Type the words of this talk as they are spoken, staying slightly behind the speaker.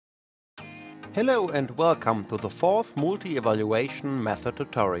Hello and welcome to the fourth multi-evaluation method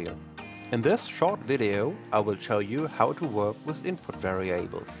tutorial. In this short video I will show you how to work with input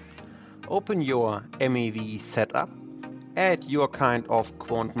variables. Open your MEV setup, add your kind of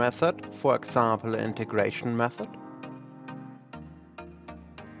quant method, for example an integration method.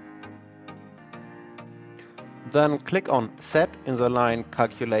 Then click on Set in the line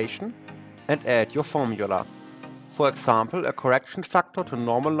Calculation and add your formula. For example, a correction factor to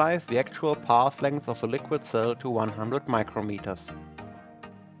normalize the actual path length of a liquid cell to 100 micrometers.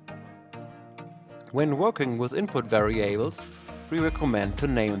 When working with input variables, we recommend to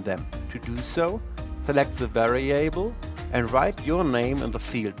name them. To do so, select the variable and write your name in the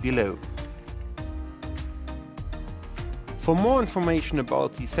field below. For more information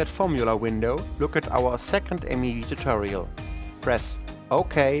about the Set Formula window, look at our second MEV tutorial. Press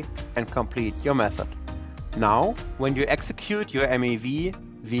OK and complete your method. Now, when you execute your MEV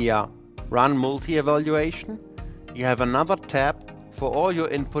via Run Multi-Evaluation, you have another tab for all your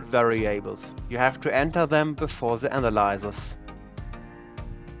input variables. You have to enter them before the analyzers.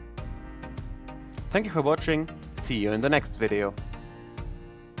 Thank you for watching. See you in the next video.